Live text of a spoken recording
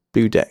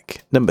Blue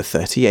Deck number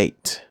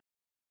 38.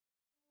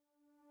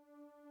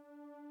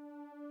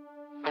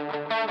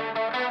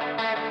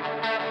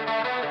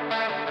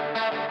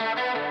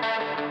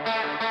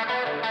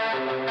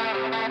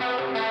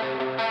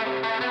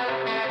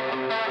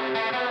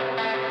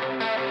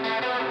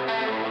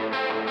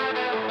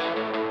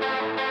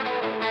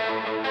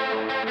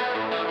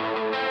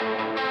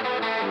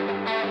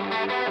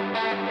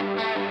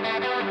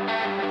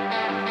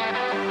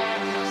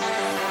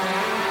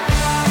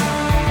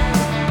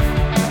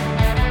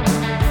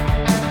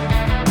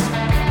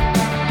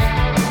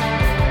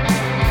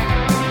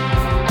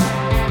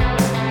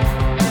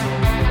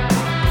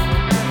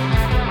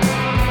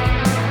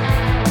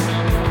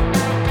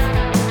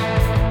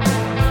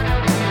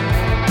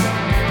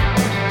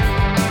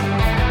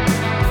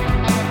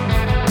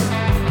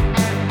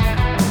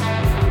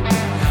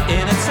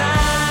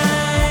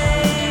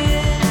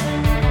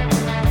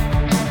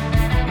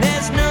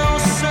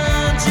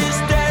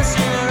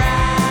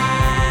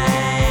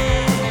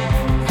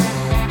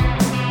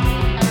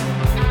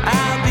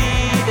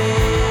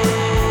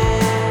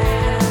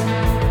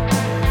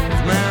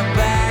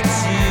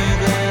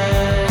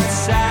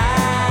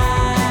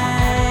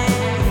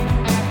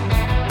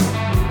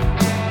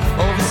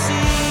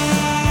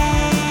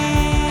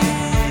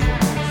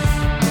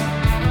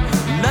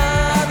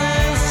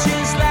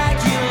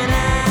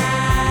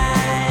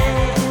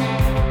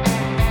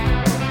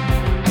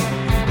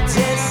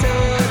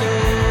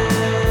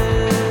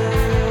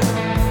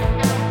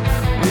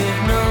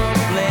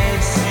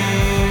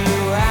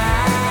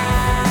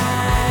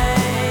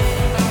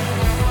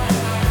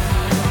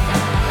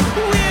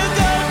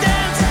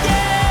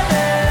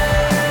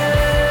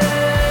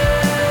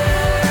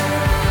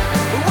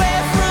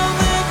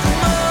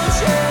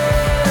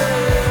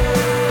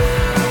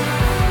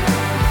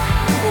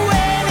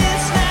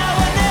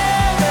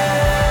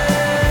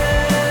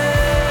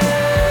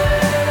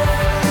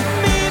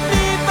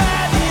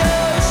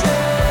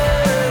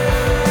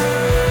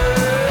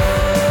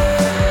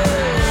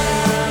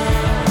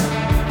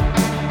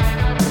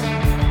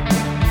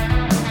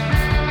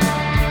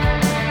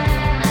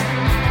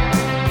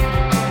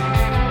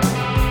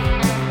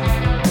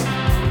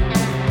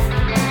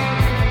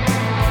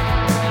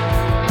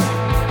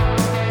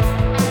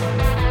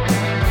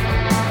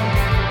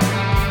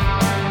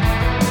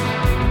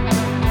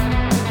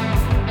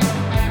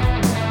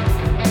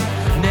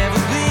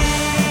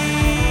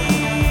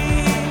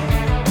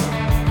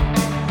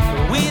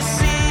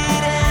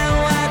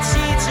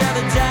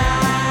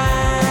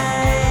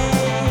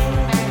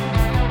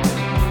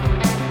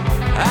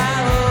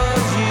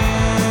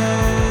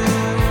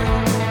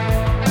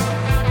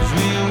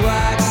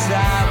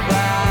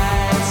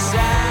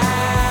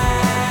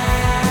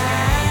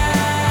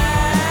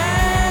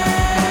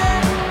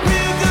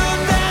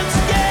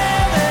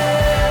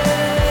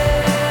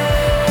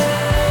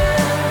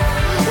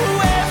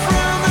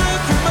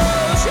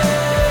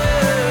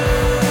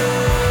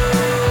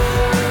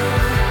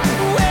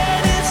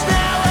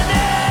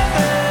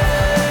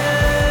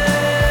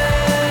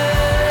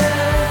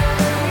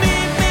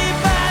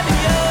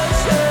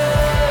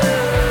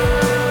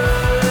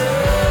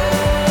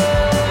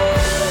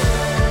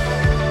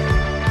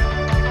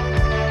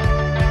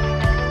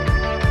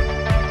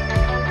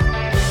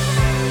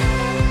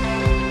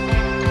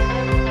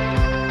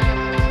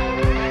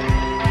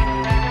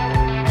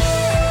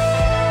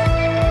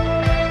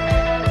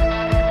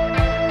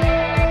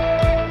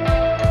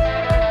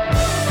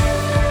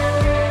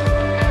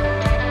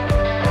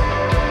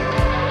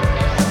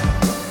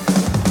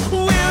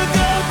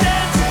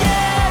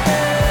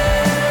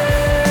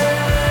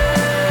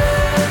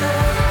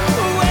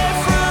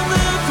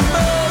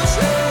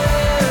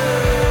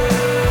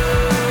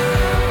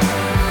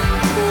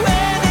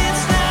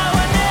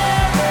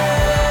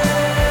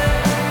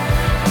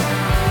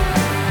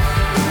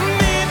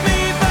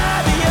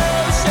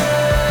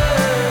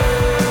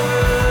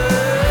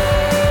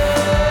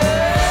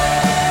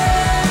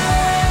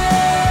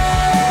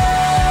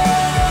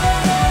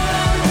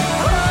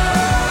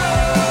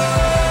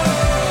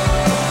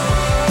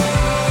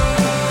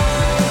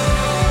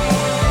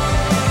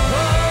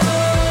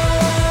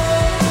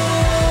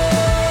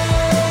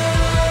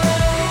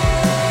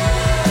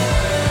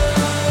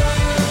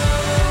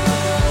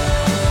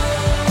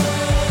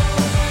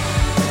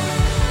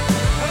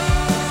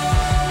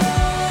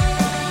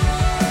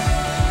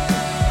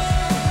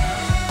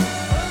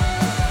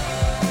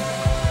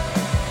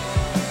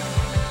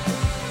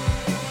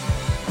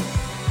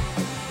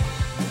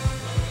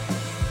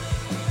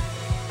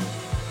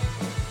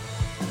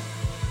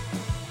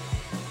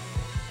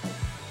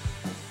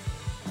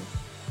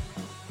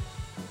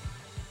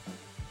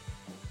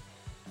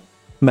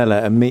 Mellor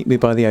and Meet Me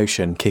by the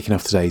Ocean kicking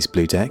off today's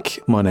Blue Deck.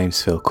 My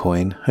name's Phil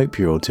Coyne, hope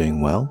you're all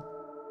doing well.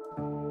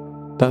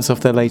 That's off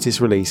their latest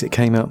release, it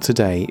came out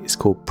today, it's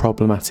called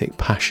Problematic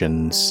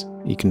Passions.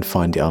 You can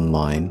find it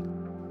online.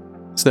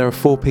 So they're a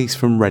four-piece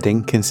from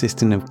Reading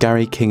consisting of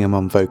Gary Kingham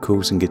on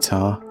vocals and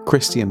guitar,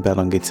 Christian Bell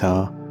on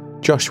guitar,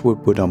 Josh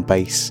Woodward on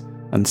bass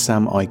and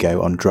Sam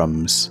Igo on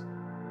drums.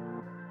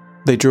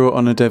 They draw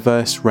on a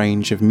diverse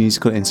range of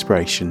musical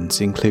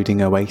inspirations,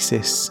 including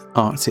Oasis,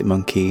 Arctic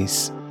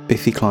Monkeys,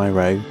 Biffy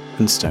Clyro,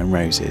 and Stone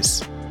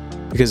Roses.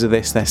 Because of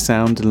this, their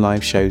sound and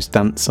live shows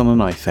dance on a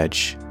knife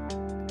edge,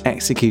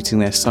 executing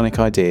their sonic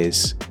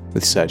ideas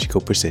with surgical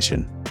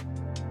precision.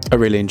 I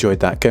really enjoyed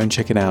that. Go and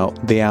check it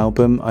out. The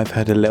album I've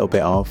heard a little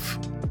bit of.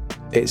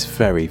 It's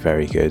very,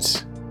 very good.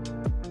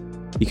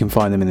 You can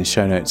find them in the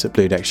show notes at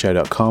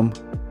bluedeckshow.com.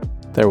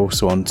 They're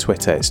also on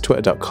Twitter. It's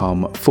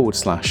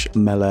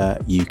twitter.com/Mellor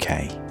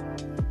UK.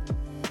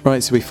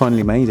 Right, so we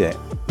finally made it.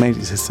 Made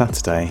it to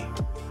Saturday.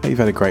 Hope you've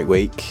had a great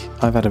week.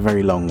 I've had a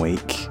very long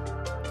week,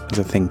 as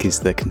I think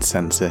is the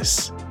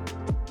consensus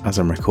as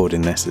I'm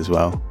recording this as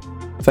well.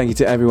 Thank you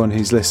to everyone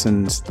who's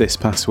listened this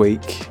past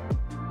week.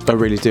 I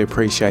really do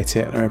appreciate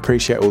it, and I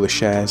appreciate all the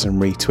shares and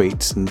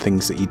retweets and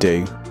things that you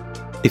do.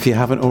 If you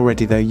haven't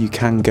already though, you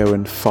can go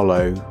and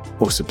follow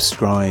or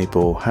subscribe,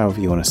 or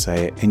however you want to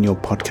say it, in your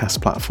podcast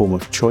platform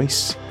of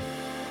choice.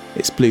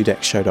 It's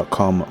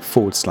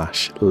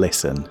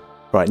bluedeckshow.com/listen.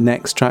 Right,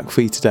 next track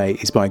for you today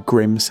is by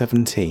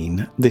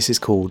Grim17. This is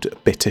called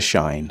Bitter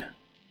Shine.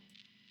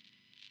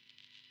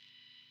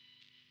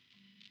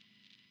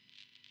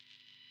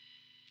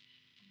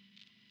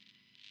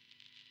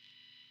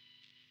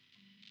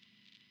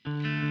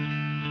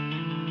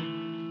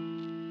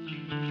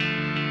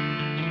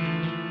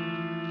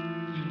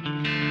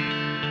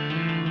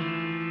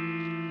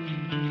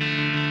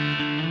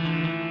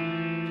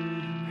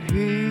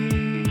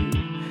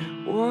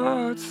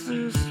 What's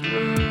this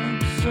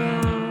looks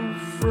out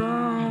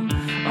from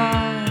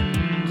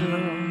underneath?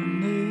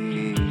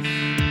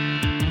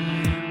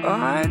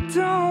 I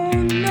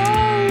don't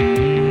know.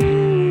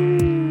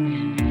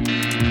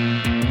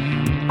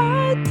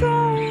 I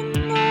don't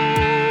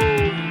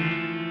know.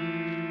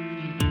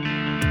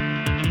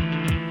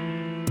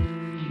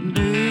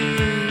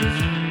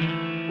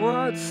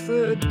 What's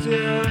the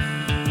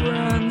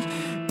difference?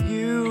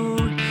 You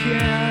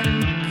can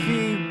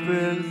keep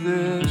it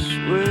this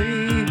way.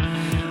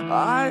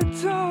 I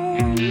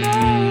don't know.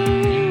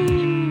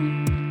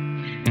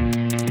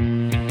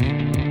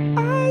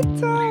 I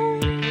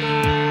don't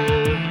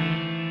know.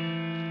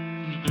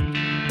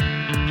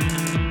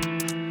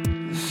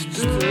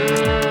 Still,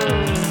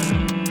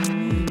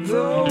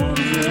 those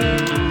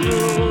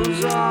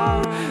rules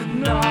are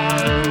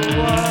not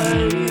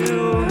what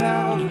you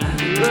have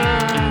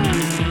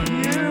learned.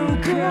 You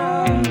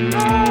can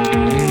know.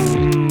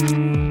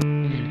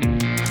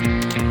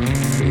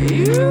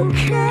 You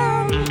can.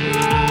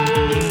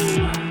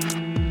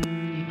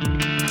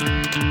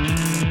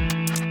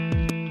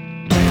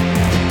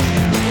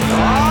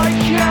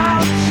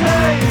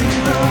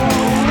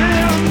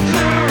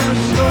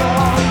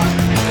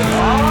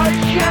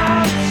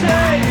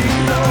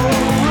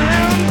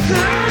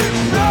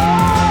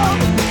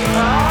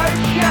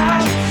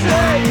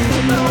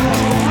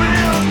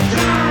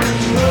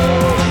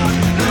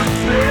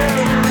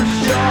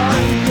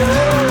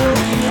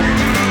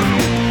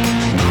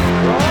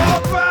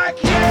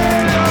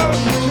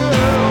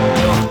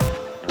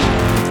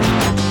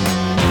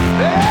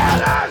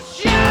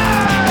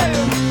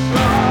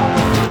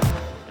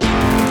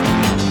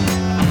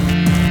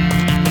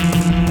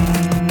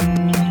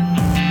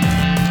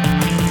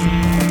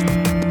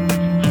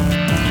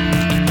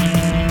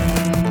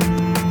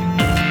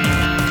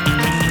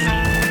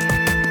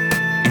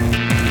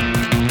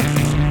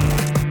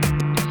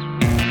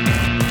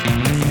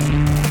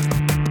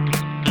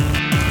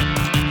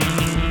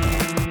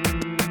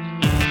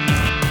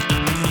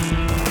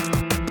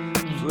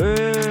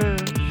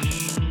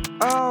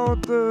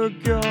 The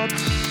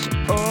guts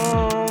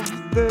of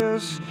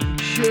this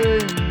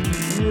shame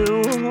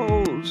you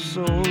hold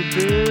so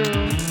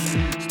dear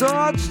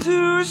starts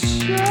to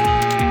show,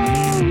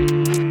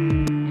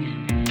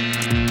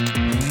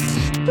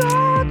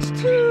 starts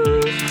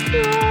to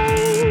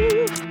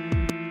show.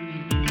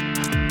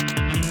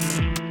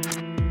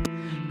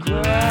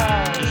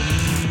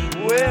 Clash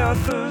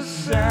with a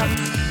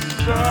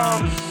sense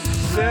of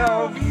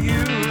self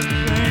you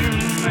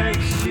think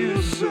makes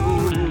you so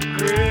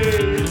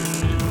great.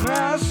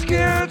 Mask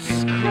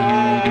gets cold.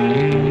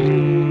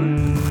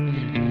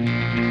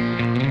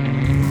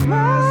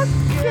 Mask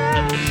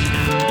gets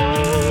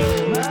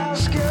cold.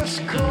 Mask gets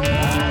cold.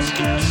 Mask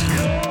gets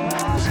cold.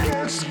 Mask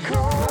gets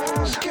cold.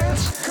 Mask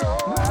gets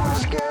cold.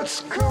 Mask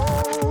gets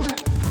cold.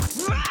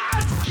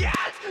 Mask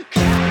gets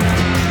cold.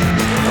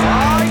 I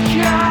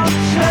can't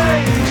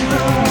take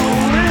the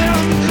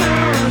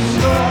winter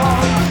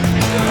storm.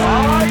 I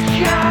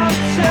can't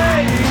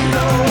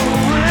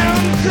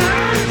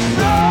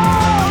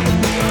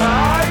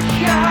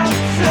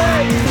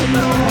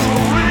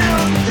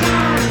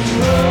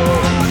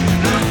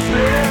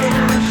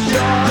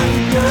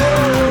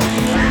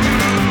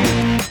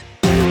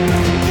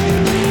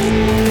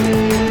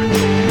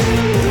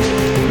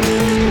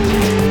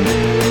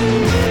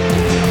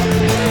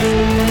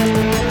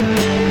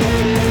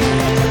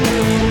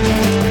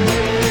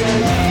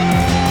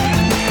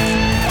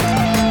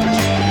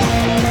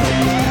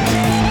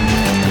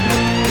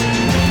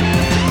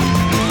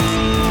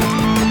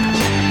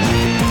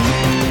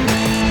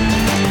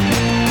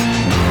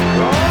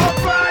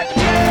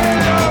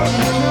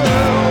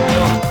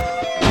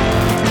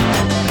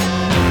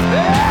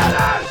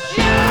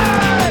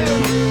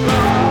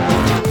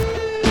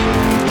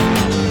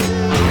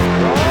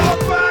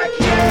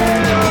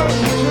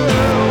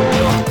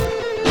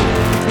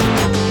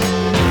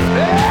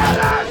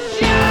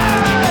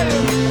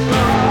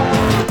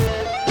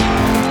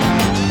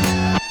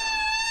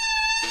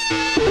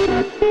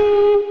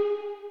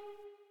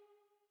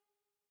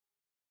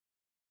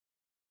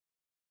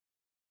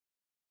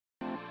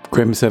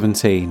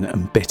Grim17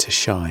 and Bitter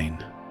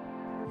Shine.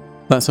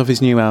 That's off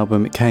his new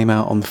album. It came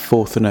out on the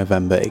 4th of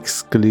November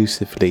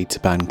exclusively to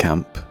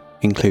Bandcamp,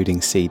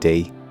 including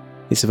CD.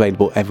 It's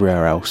available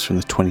everywhere else from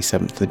the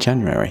 27th of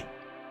January.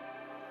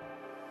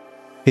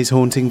 His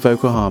haunting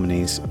vocal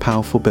harmonies,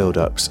 powerful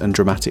build-ups and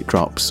dramatic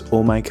drops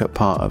all make up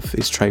part of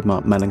his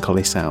trademark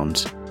melancholy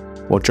sound.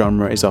 While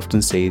genre is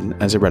often seen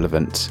as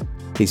irrelevant,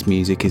 his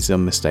music is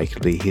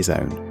unmistakably his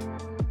own.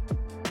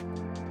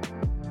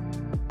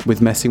 With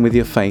Messing With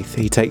Your Faith,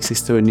 he takes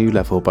this to a new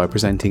level by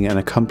presenting an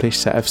accomplished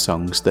set of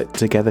songs that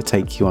together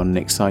take you on an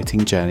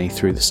exciting journey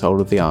through the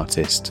soul of the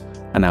artist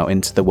and out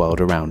into the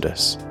world around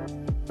us.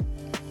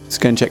 So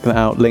go and check that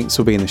out. Links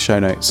will be in the show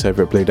notes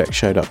over at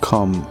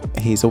bluedeckshow.com.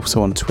 He's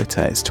also on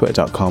Twitter. It's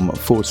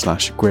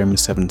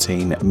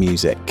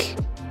twitter.com/Grim17music.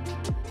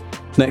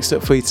 Next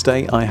up for you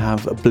today, I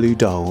have Blue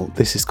Doll.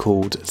 This is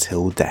called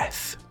Till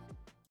Death.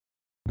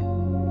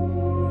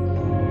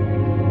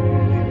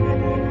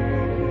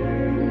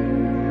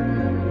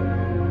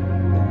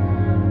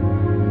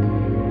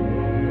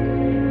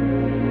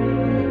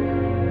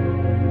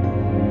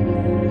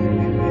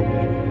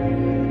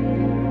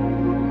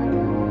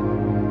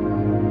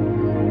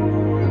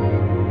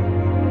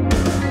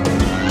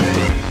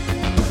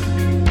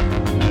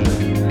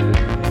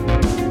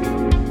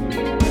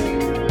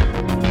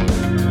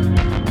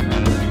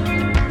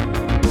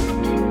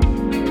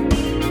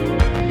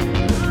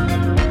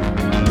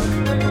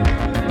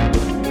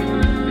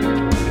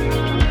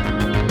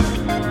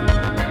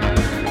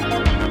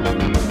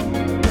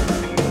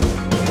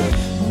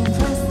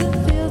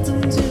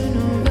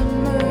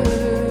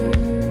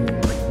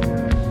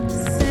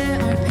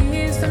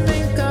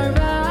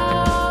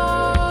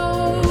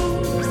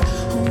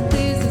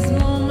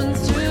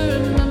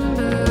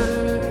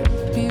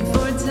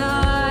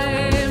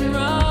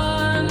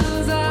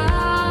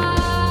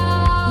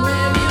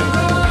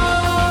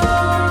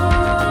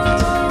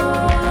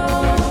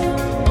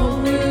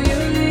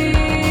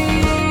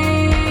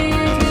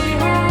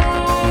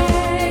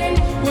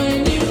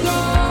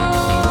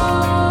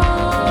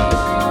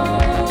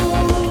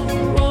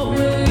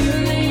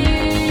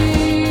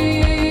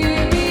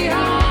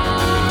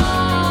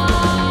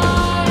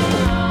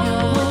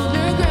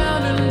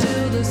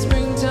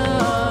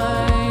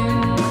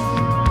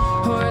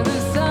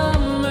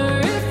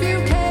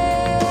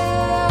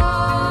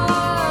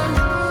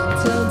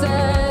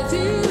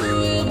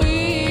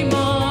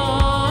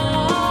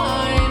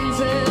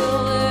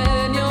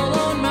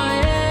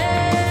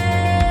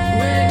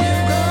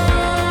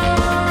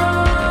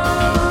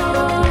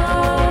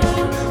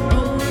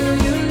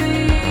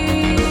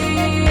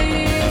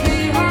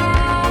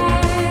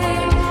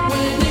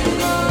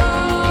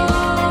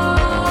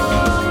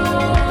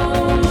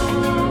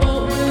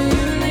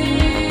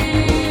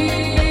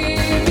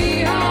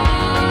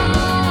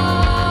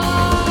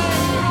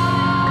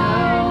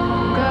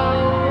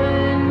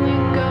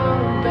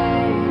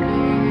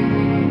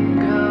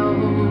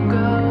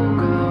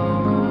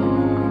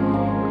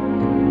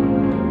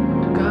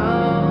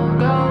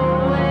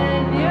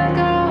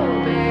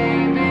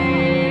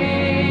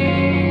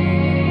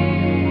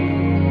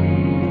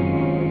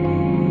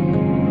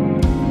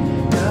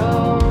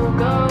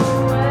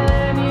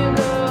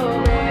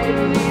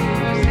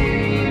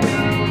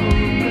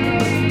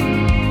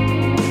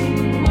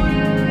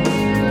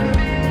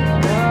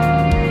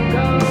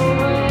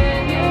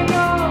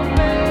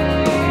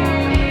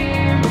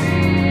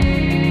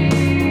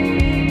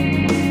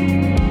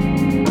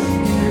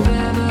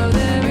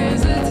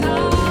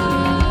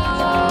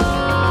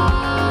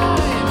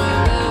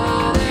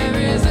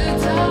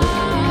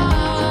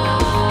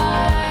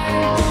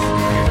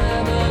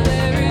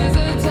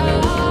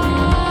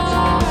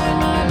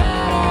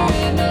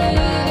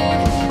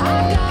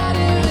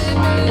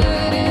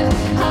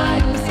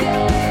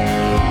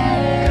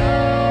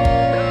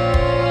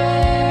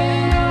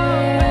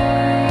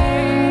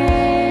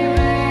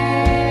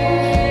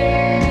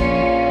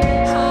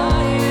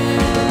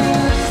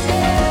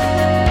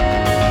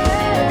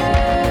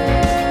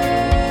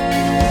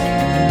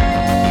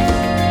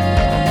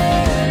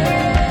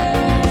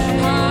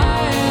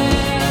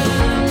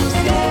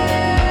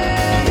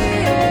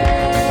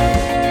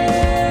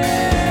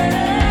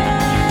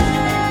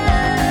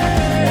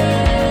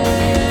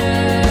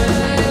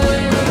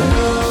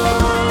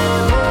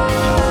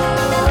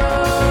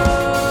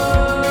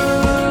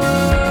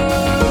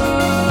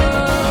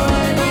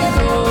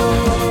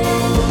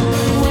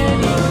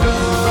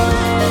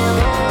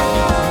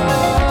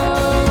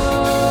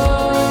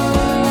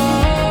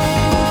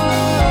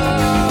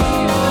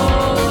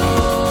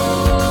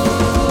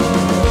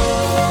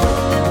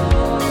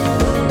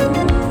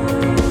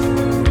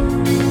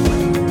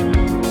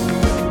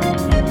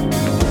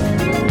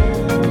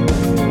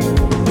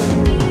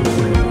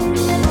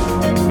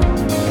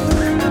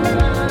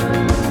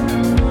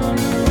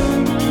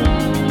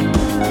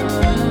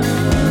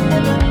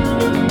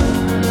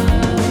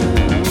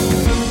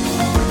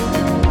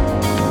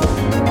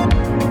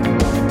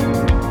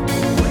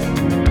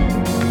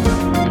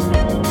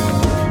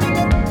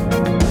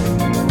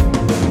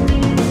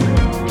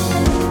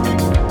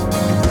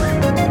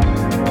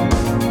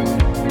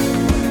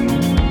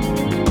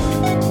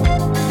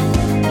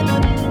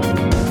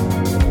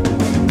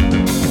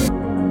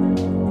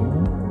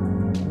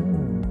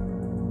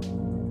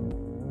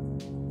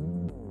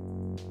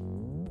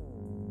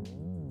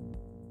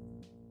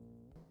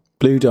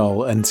 Blue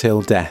Doll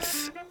Until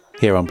Death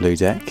here on Blue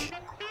Deck.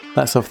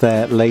 That's off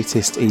their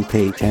latest EP,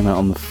 came out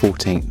on the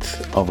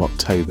 14th of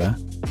October.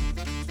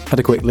 Had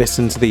a quick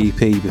listen to the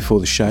EP before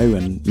the show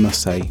and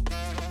must say,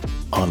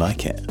 I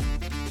like it.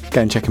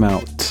 Go and check them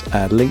out.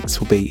 Links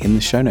will be in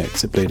the show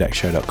notes at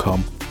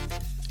bluedeckshow.com.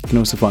 You can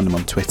also find them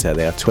on Twitter.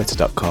 They are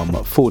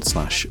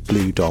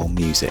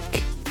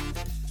twitter.com/bluedollmusic.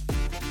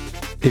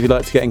 If you'd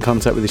like to get in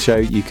contact with the show,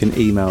 you can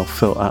email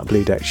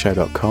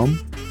phil@bluedeckshow.com.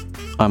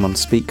 I'm on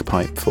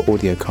SpeakPipe for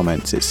audio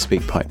comments. It's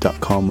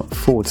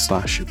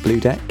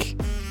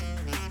speakpipe.com/bluedeck.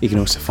 You can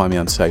also find me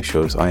on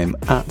socials. I am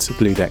at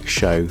Blue Deck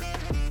Show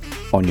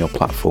on your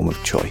platform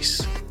of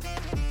choice.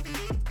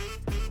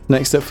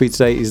 Next up for you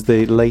today is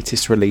the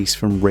latest release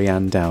from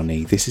Rianne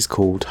Downey. This is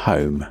called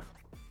Home.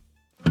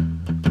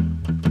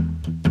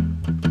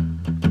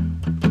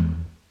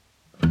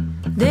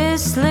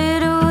 This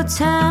little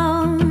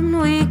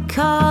town we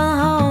call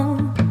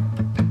home,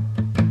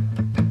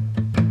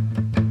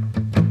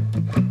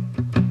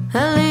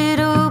 a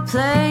little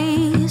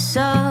place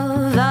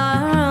of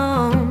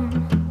our own.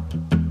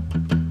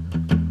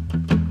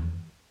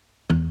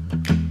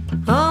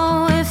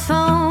 Oh, if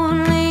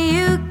only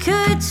you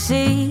could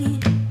see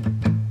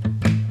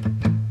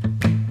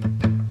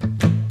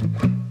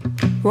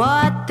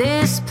what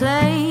this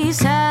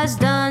place has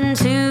done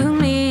to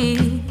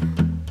me.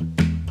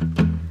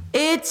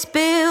 It's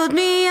built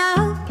me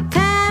up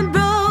and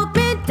broke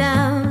me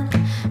down,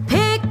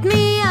 picked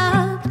me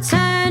up,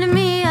 turned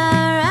me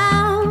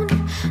around.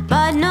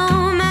 But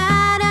no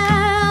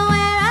matter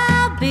where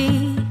I'll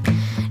be,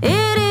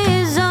 it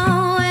is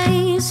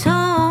always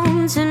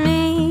home to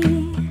me.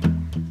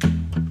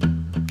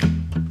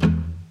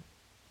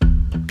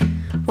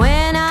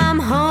 When I'm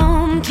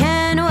home,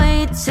 can't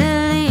wait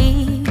to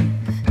leave.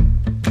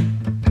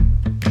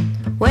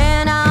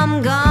 When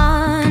I'm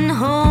gone,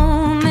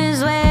 home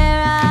is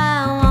where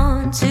I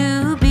want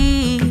to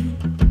be.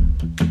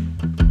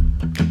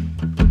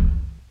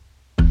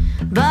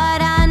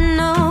 But I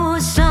know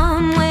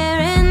somewhere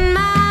in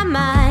my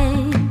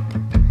mind,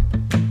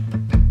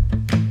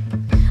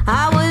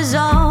 I was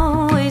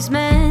always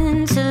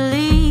meant to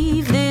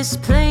leave this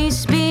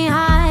place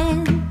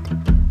behind.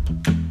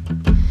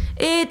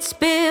 It's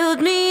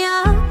built me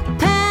up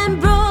and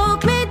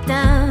broke me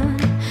down,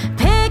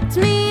 picked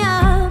me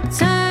up,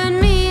 turned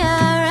me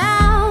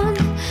around.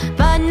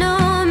 But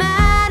no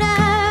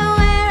matter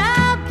where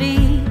I'll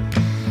be,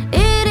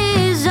 it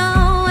is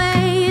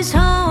always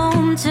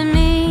home to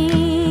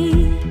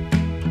me.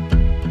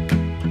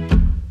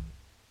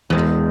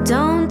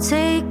 Don't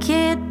take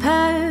it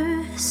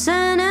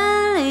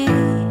personally.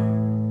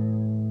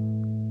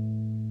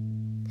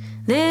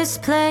 This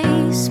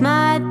place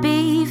might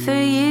be for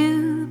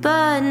you,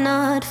 but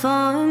not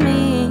for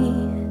me.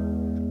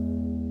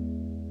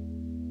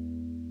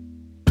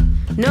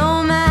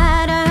 No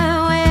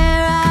matter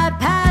where our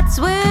paths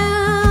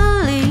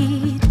will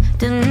lead,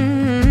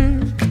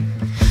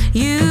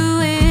 you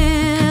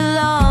will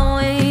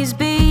always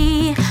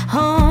be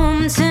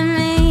home to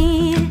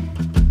me.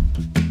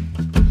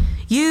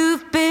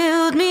 You've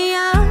built me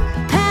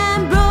up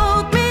and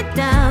broke me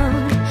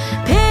down,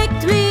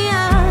 picked me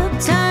up,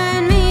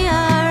 turned me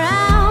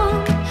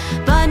around.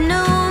 But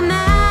no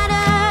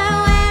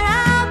matter where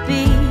I'll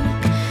be,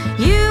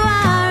 you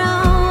are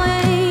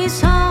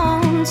always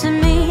home to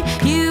me.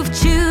 You've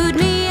chewed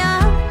me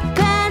up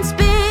and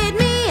spit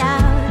me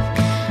out,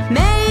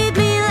 made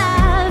me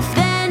laugh,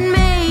 then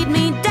made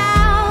me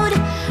doubt.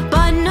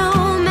 But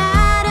no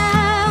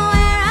matter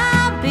where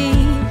I'll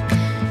be,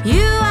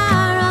 you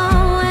are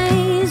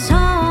always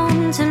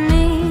home to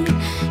me.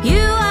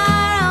 You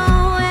are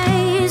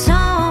always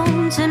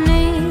home to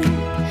me.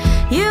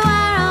 You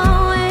are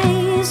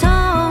always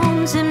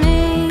home to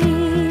me.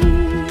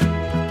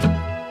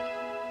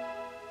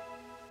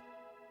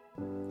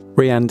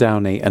 Rianne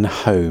Downey and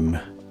Home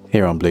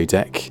here on Blue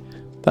Deck.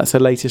 That's her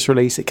latest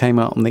release. It came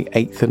out on the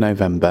 8th of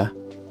November.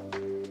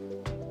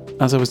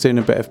 As I was doing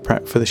a bit of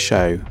prep for the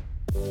show,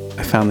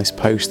 I found this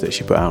post that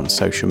she put out on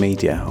social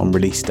media on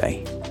release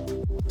day.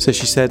 So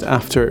she said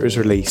after it was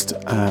released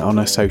on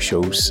her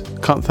socials,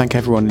 "Can't thank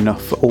everyone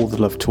enough for all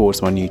the love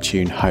towards my new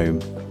tune, Home.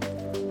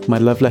 My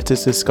love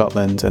letters to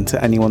Scotland and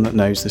to anyone that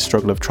knows the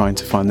struggle of trying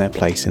to find their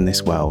place in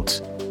this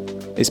world.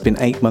 It's been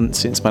 8 months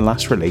since my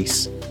last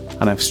release,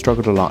 and I've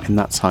struggled a lot in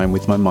that time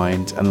with my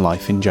mind and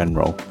life in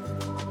general.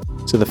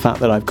 So the fact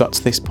that I've got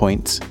to this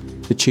point,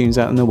 the tune's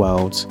out in the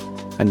world,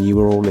 and you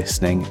are all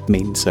listening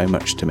means so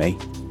much to me.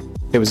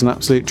 It was an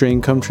absolute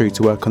dream come true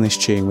to work on this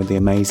tune with the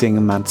amazing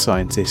and mad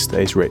scientist that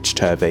is Rich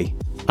Turvey.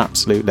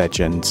 Absolute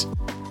legend.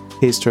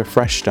 Here's to a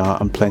fresh start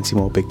and plenty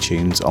more big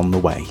tunes on the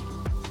way."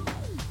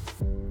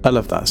 I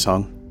love that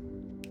song.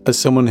 As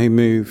someone who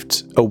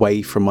moved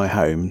away from my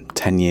home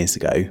 10 years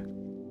ago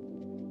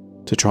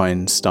to try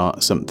and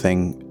start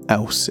something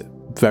else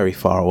very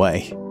far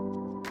away,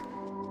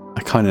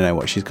 I kind of know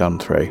what she's gone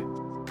through.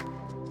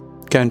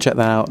 Go and check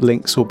that out.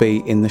 Links will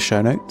be in the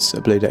show notes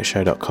at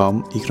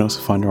bluedeckshow.com. You can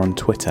also find her on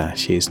Twitter.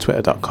 She is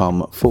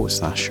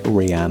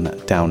twitter.com/Rianne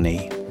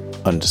Downey_.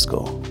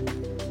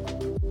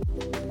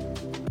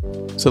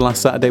 So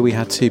last Saturday we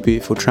had two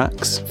beautiful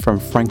tracks from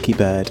Frankie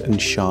Bird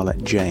and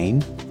Charlotte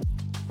Jane.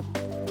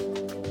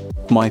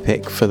 My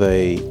pick for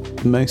the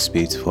most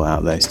beautiful out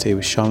of those two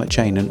was Charlotte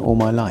Jane and All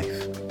My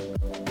Life.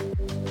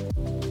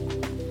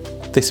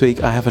 This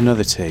week I have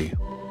another two.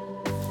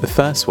 The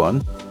first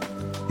one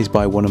is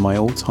by one of my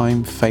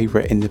all-time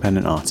favourite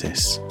independent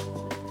artists.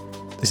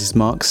 This is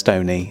Mark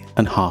Stoney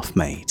and Half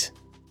Made.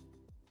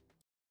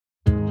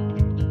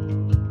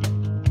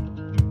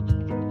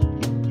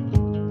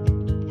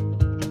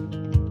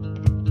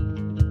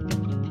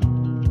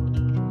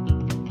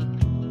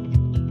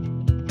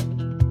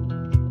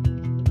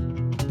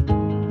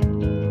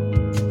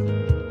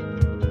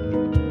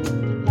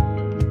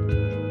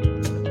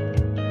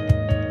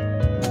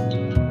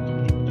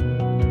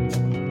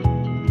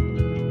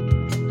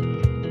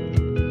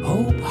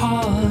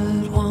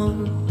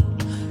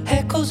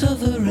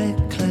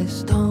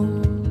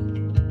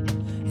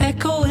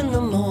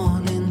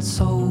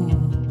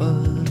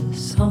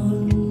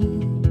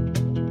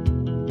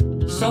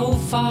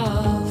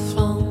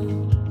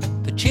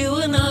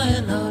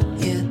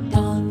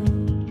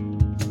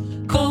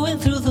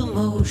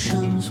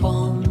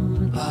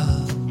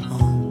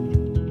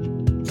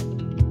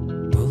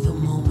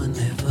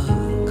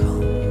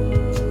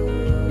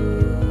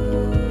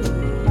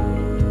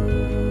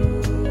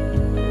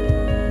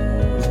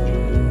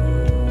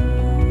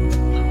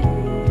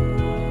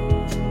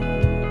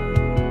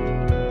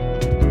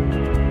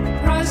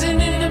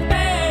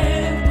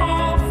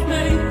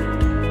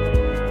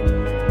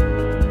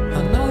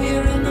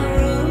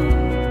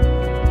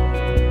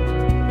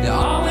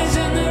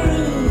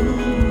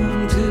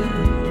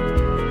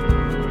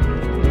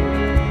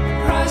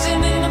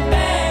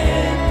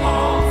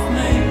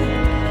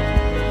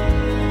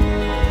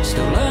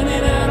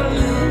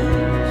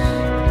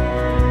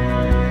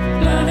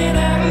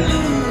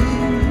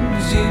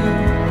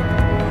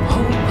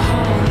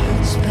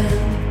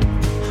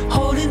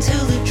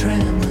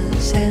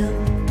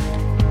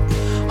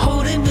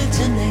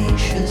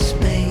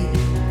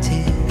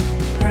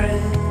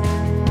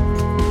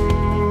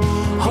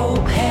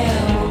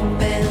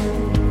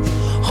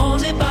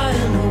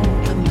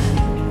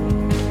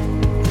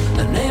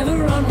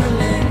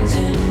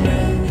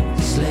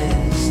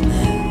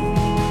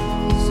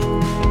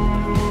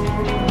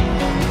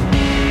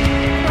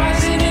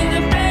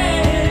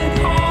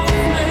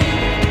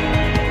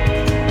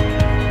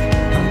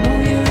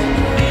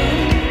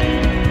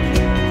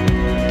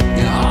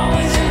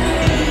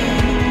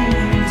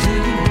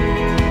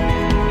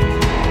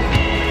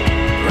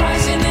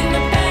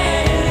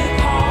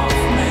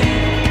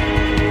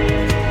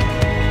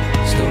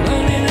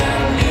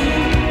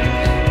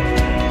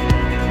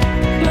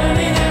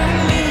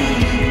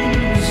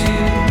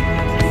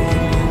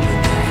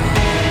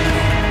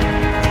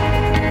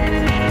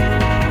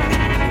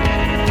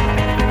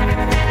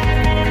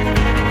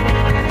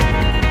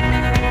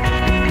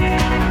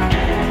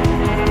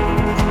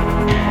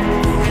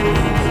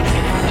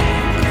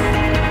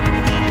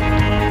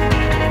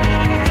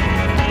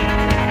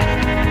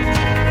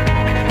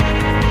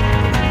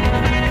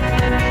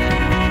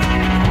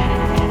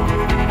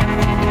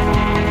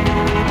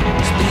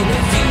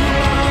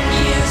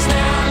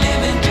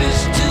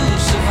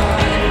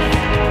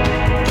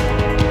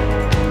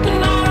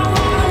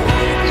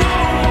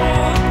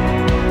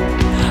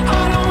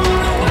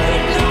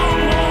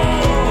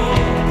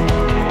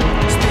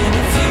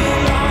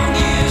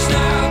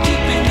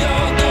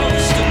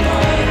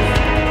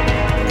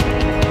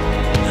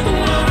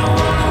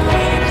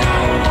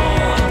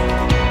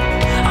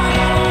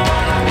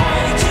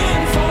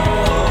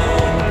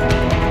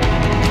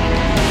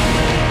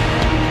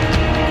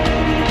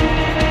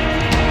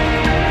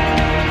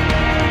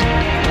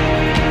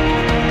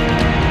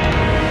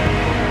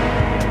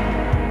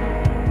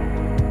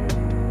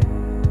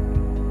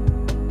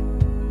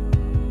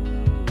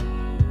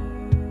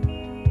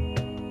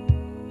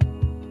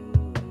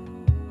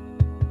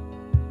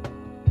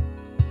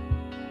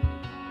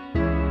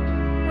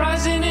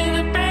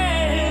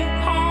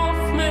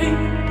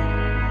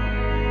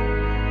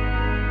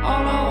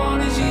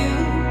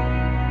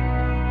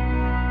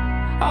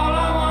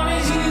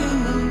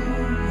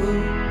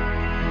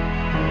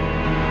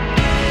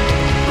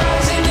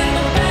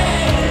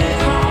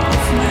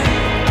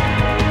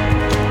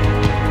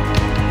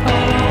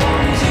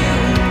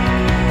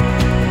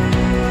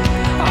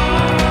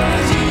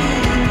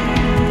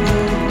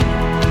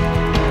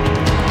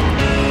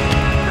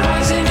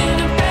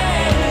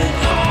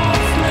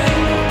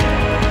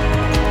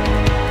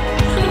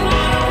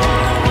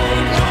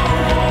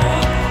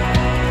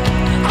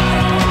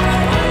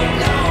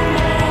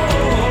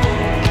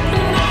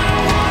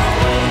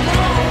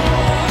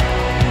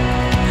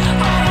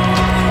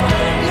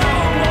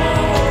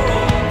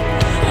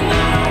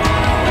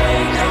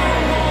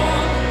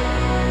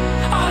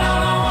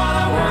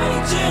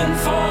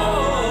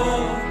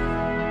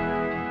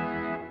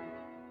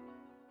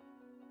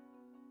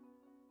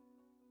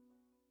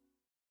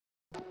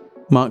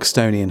 Mark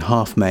Stoney and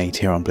Half Made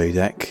here on Blue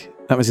Deck.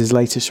 That was his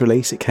latest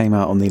release. It came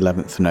out on the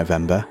 11th of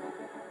November.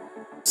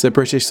 So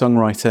British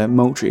songwriter,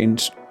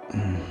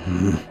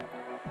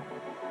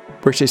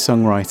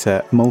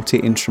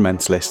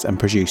 multi-instrumentalist and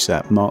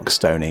producer Mark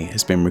Stoney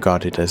has been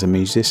regarded as a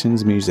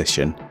musician's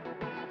musician.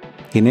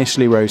 He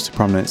initially rose to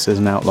prominence as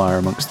an outlier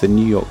amongst the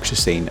New Yorkshire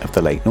scene of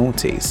the late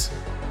noughties.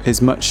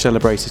 His much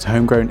celebrated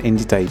homegrown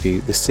indie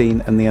debut, The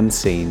Seen and the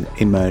Unseen,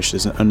 emerged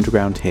as an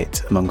underground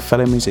hit among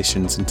fellow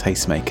musicians and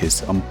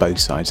tastemakers on both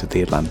sides of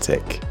the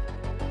Atlantic.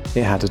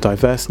 It had a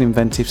diverse and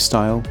inventive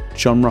style,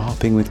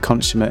 genre-hopping with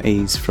consummate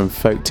ease from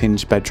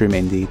folk-tinged bedroom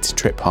indie to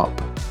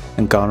trip-hop,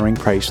 and garnering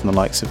praise from the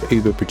likes of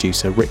Uber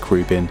producer Rick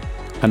Rubin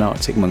and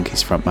Arctic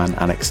Monkeys frontman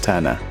Alex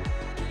Turner.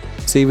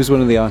 So he was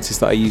one of the artists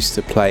that I used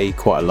to play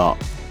quite a lot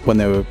when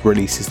there were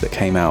releases that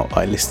came out.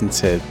 I listened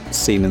to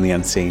Seen and the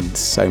Unseen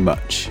so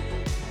much.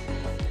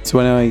 So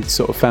when I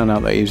sort of found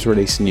out that he was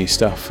releasing new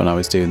stuff and I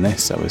was doing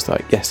this, I was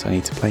like, yes, I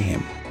need to play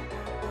him.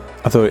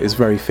 I thought it was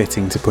very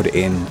fitting to put it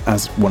in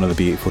as one of the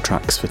beautiful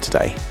tracks for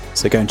today.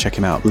 So go and check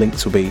him out.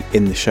 Links will be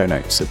in the show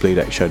notes at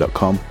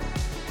bluedeckshow.com.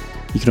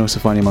 You can also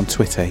find him on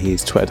Twitter. He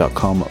is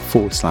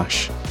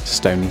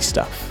twitter.com/Stoney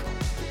Stuff.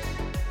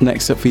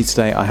 Next up for you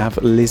today, I have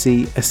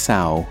Lizzie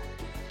Esau,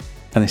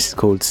 and this is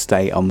called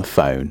Stay on the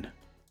Phone.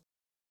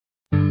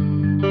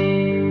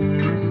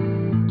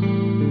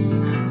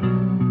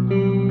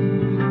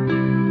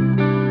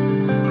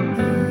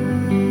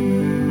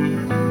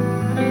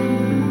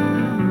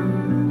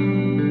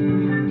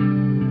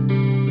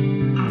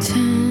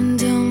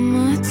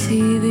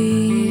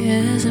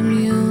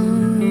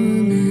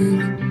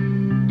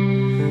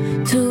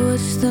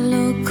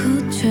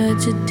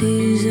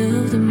 Tragedies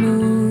of the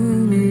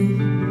moment.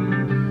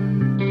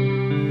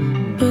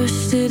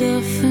 Brushed it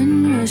off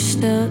and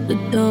rushed out the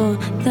door.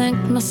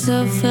 Thanked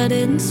myself I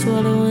didn't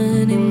swallow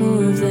any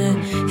more of that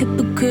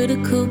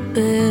hypocritical,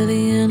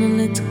 barely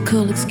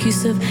analytical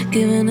excuse of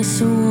giving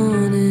us a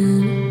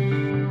warning.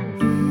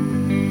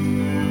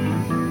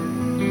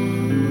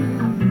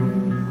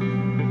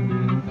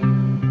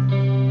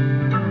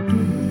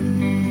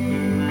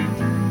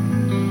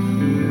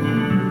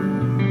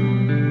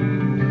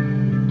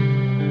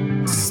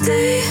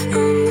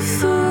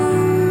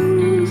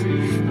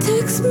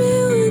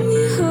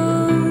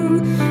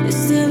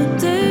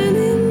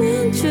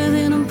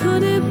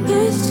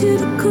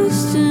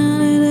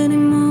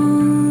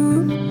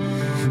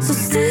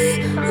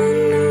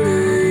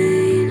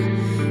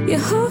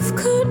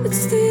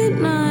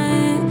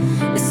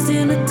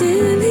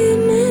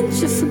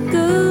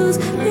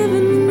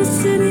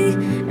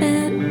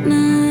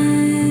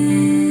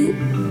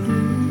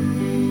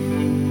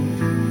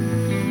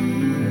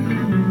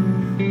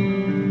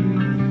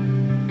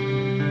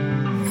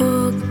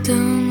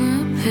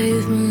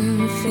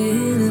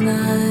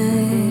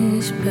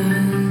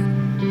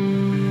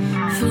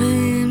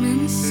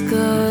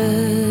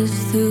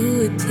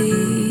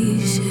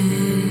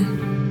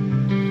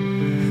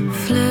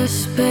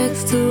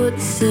 Flashbacks to what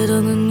they said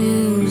on the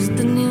news.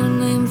 The new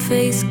name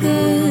face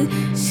good.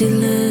 She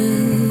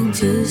looked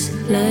just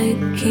like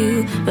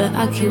you, but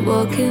I keep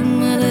walking.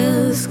 What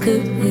else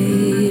could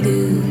we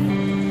do?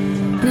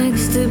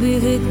 Next to be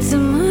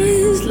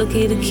victimized,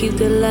 lucky to keep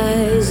their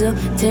lives up.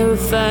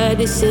 Terrified,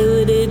 they said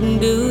we didn't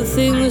do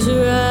things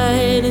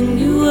right, and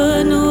you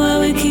wonder why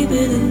we keep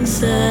it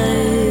inside.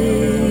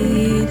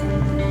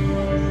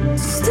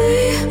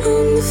 Stay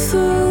on the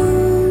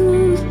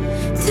phone,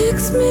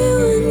 text me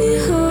when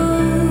you're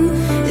home.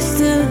 It's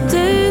still a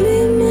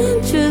daily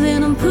mantra, they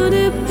don't put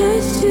it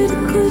past you to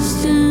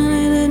question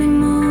it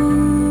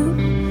anymore.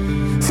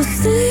 So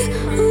stay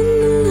on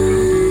the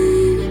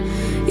line,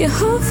 you're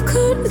half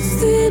cut, but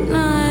stay at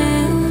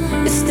night.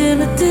 It's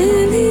still a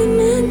daily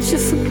mantra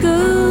for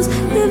girls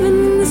living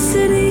in the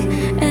city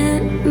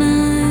at night.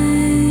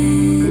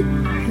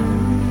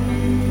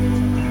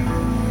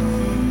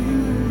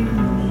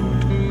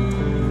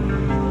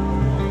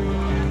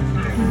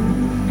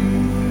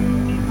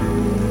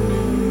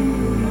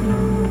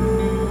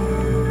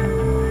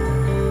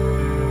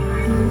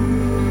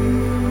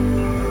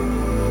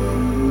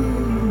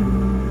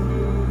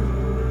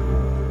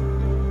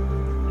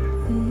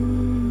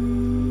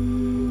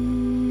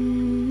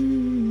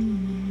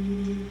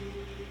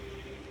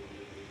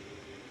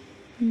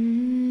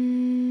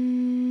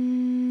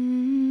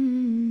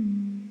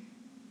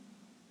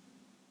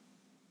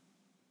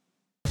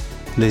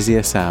 Lizzie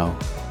Esau,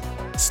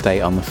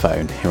 Stay on the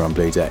Phone, here on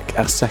Blue Deck.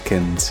 Our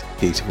second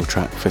beautiful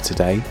track for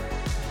today.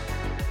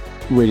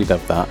 Really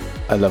love that.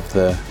 I love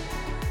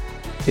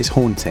it's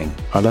haunting.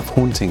 I love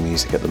haunting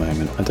music at the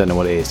moment. I don't know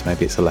what it is.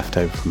 Maybe it's a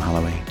leftover from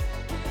Halloween.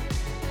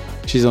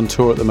 She's on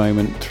tour at the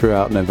moment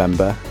throughout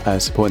November,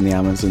 supporting the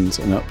Amazons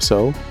and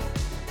Upsoul.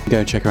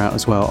 Go check her out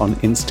as well on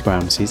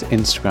Instagram. She's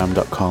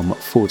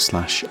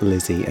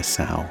instagram.com/Lizzie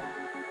Esau.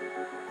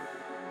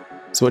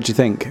 So what do you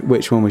think?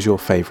 Which one was your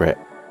favourite?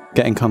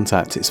 Get in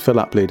contact, it's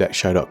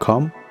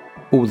phil@bluedeckshow.com.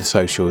 All the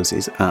socials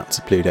is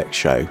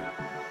 @bluedeckshow.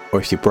 Or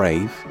if you're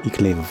brave, you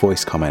can leave a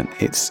voice comment.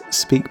 It's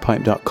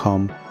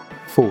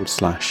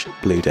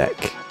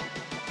speakpipe.com/bluedeck.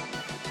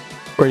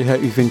 Really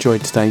hope you've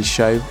enjoyed today's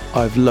show.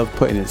 I've loved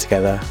putting it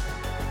together.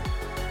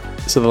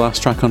 So the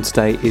last track on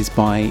today is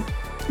by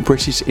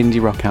British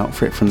indie rock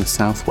outfit from the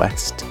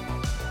southwest.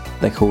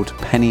 They're called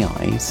Penny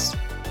Eyes.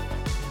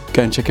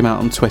 Go and check them out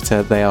on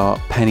Twitter. They are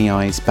Penny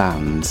Eyes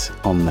Band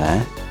on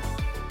there.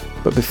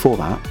 But before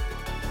that,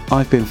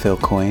 I've been Phil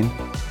Coyne.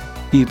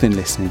 You've been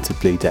listening to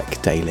Blue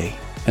Deck Daily.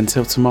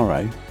 Until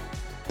tomorrow,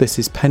 this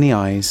is Penny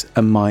Eyes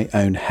and My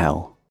Own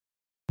Hell.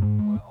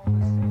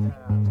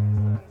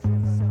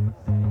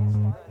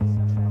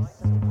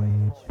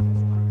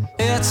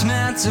 It's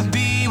meant to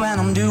be when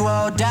I'm do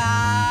or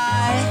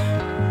die.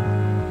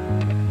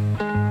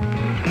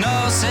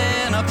 No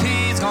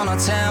centipede's gonna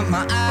tempt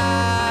my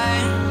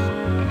eye.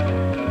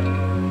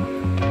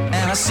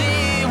 And I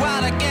see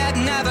what I get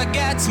never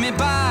gets me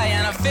by.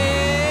 And I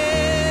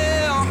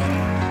feel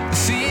the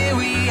fear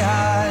we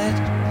hide.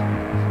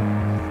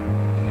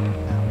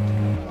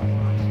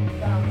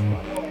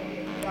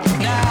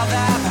 Now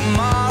that I'm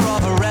more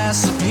of a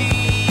recipe,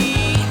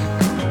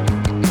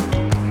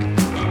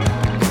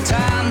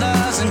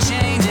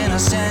 change in a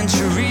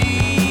century,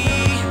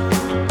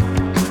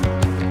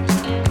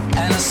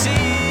 and I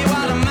see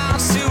what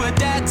amounts to a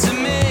debt to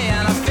me,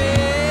 and I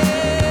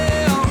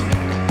feel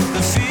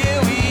the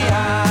fear we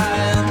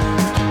hide.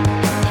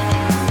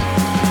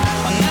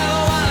 I never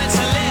wanted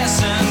to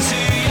listen to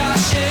your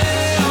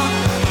shit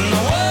when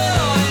the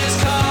world is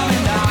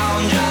coming down.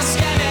 Just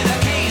give me the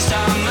keys to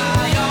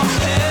my own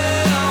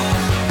hell,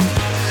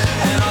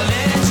 and I'll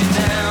let you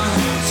down.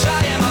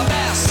 Trying my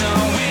best to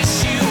wish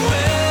you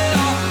well.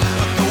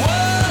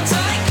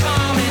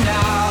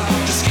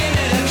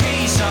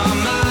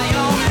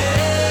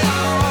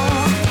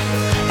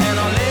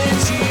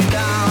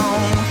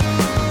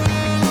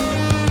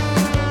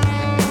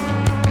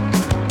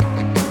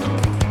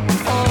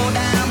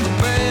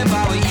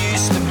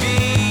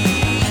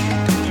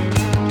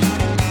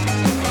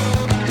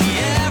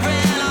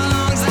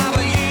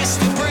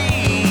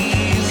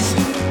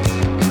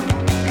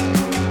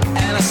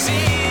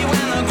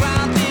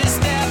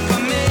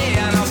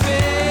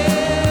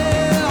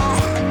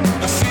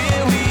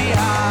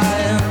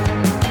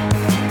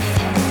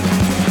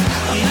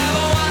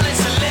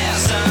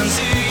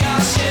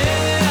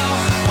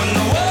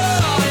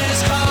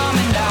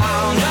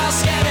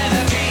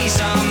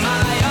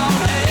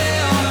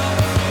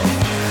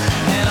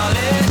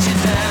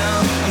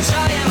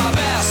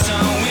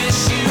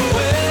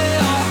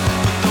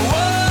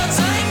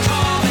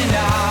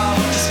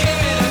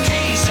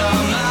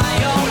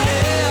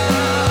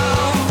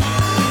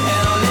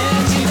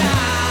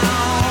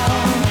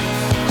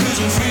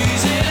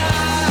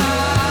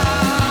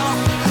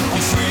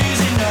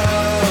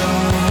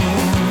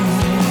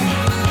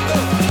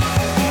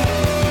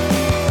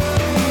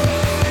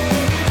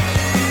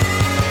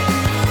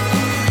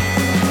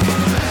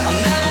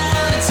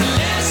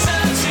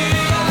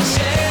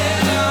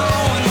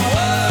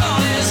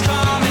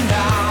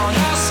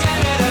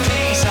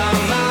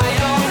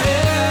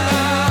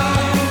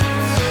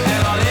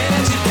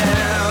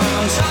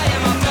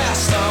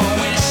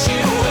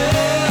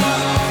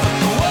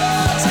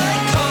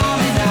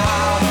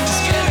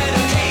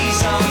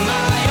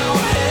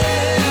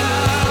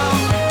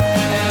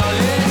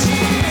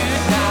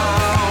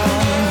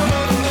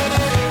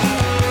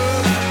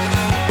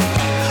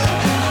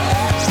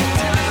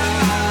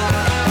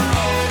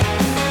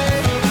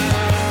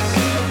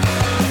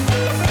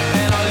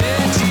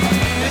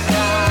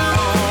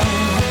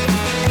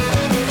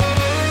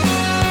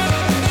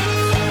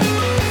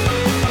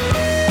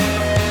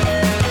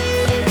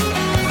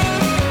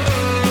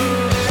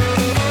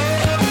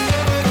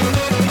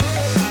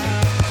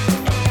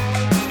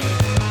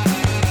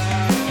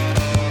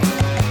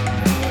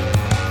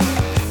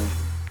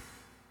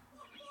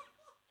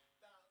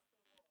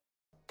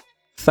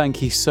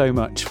 Thank you so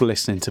much for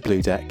listening to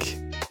Blue Deck.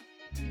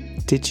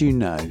 Did you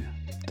know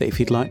that if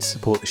you'd like to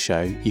support the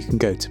show, you can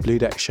go to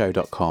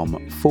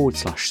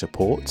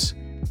bluedeckshow.com/support.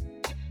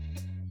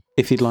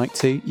 If you'd like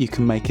to, you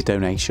can make a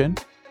donation.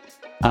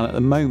 And at the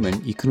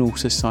moment, you can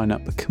also sign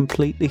up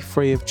completely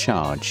free of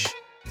charge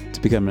to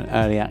become an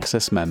early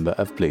access member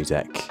of Blue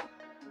Deck.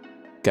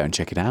 Go and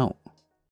check it out.